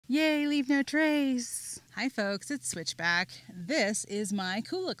leave no trace. Hi folks, it's Switchback. This is my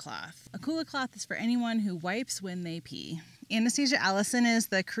Kula Cloth. A Kula Cloth is for anyone who wipes when they pee. Anastasia Allison is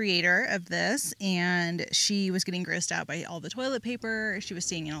the creator of this, and she was getting grossed out by all the toilet paper she was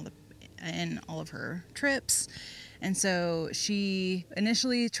seeing in all of her trips. And so she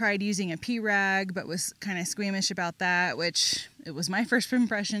initially tried using a pee rag, but was kind of squeamish about that, which it was my first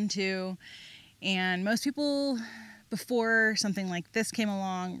impression too. And most people before something like this came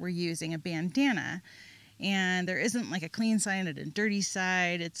along were using a bandana. And there isn't like a clean side and a dirty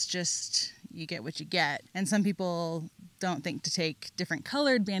side. It's just you get what you get. And some people don't think to take different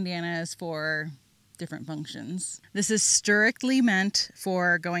colored bandanas for different functions. This is strictly meant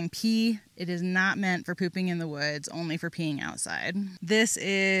for going pee. It is not meant for pooping in the woods, only for peeing outside. This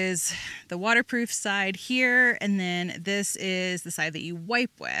is the waterproof side here, and then this is the side that you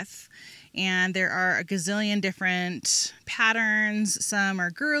wipe with. And there are a gazillion different patterns. Some are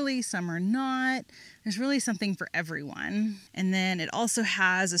girly, some are not. There's really something for everyone. And then it also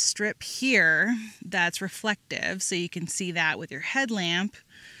has a strip here that's reflective, so you can see that with your headlamp.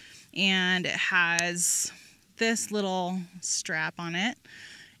 And it has this little strap on it,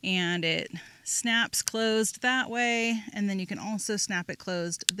 and it snaps closed that way, and then you can also snap it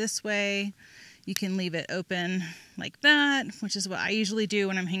closed this way. You can leave it open like that, which is what I usually do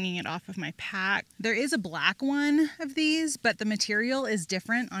when I'm hanging it off of my pack. There is a black one of these, but the material is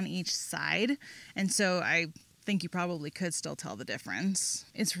different on each side, and so I think you probably could still tell the difference.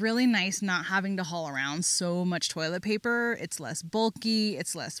 It's really nice not having to haul around so much toilet paper. It's less bulky,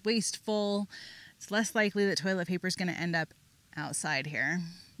 it's less wasteful. It's less likely that toilet paper is going to end up outside here.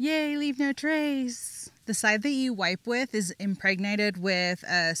 Yay, leave no trace. The side that you wipe with is impregnated with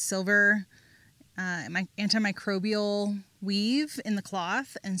a silver antimicrobial weave in the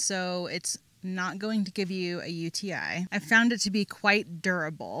cloth, and so it's not going to give you a UTI. I found it to be quite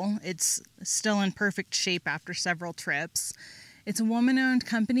durable. It's still in perfect shape after several trips. It's a woman-owned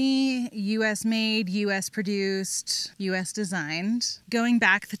company, US made, US produced, US designed. Going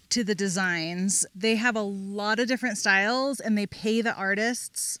back to the designs, they have a lot of different styles, and they pay the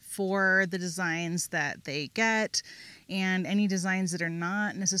artists for the designs that they get, and any designs that are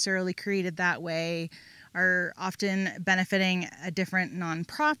not necessarily created that way are often benefiting a different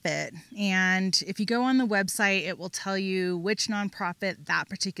nonprofit. And if you go on the website, it will tell you which nonprofit that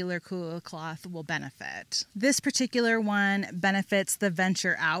particular Kula Cloth will benefit. This particular one benefits the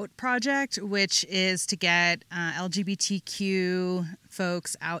Venture Out project, which is to get LGBTQ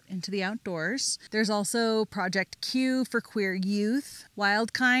folks out into the outdoors. There's also Project Q for queer youth,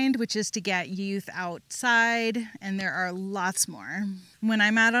 Wild Kind, which is to get youth outside, and there are lots more. When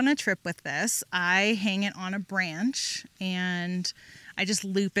I'm out on a trip with this, I hang it on a branch and I just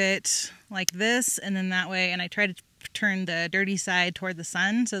loop it like this, and then that way, and I try to turn the dirty side toward the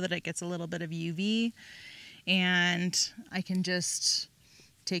sun so that it gets a little bit of UV, and I can just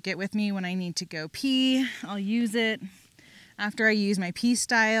take it with me when I need to go pee. I'll use it after I use my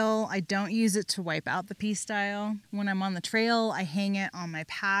pStyle. I don't use it to wipe out the pStyle. When I'm on the trail, I hang it on my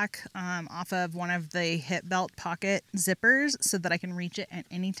pack off of one of the hip belt pocket zippers so that I can reach it at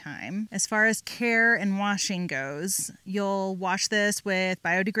any time. As far as care and washing goes, you'll wash this with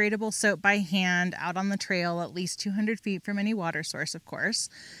biodegradable soap by hand out on the trail at least 200 feet from any water source, of course.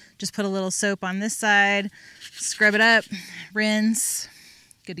 Just put a little soap on this side, scrub it up, rinse,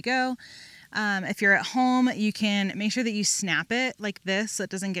 good to go. If you're at home, you can make sure that you snap it like this so it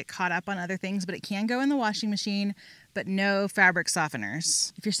doesn't get caught up on other things, but it can go in the washing machine, but no fabric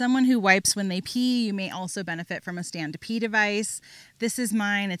softeners. If you're someone who wipes when they pee, you may also benefit from a stand-to-pee device. This is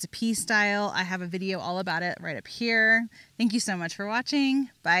mine. It's a pStyle. I have a video all about it right up here. Thank you so much for watching.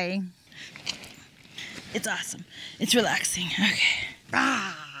 Bye. It's awesome. It's relaxing. Okay.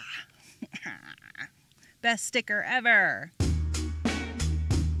 Ah! Best sticker ever.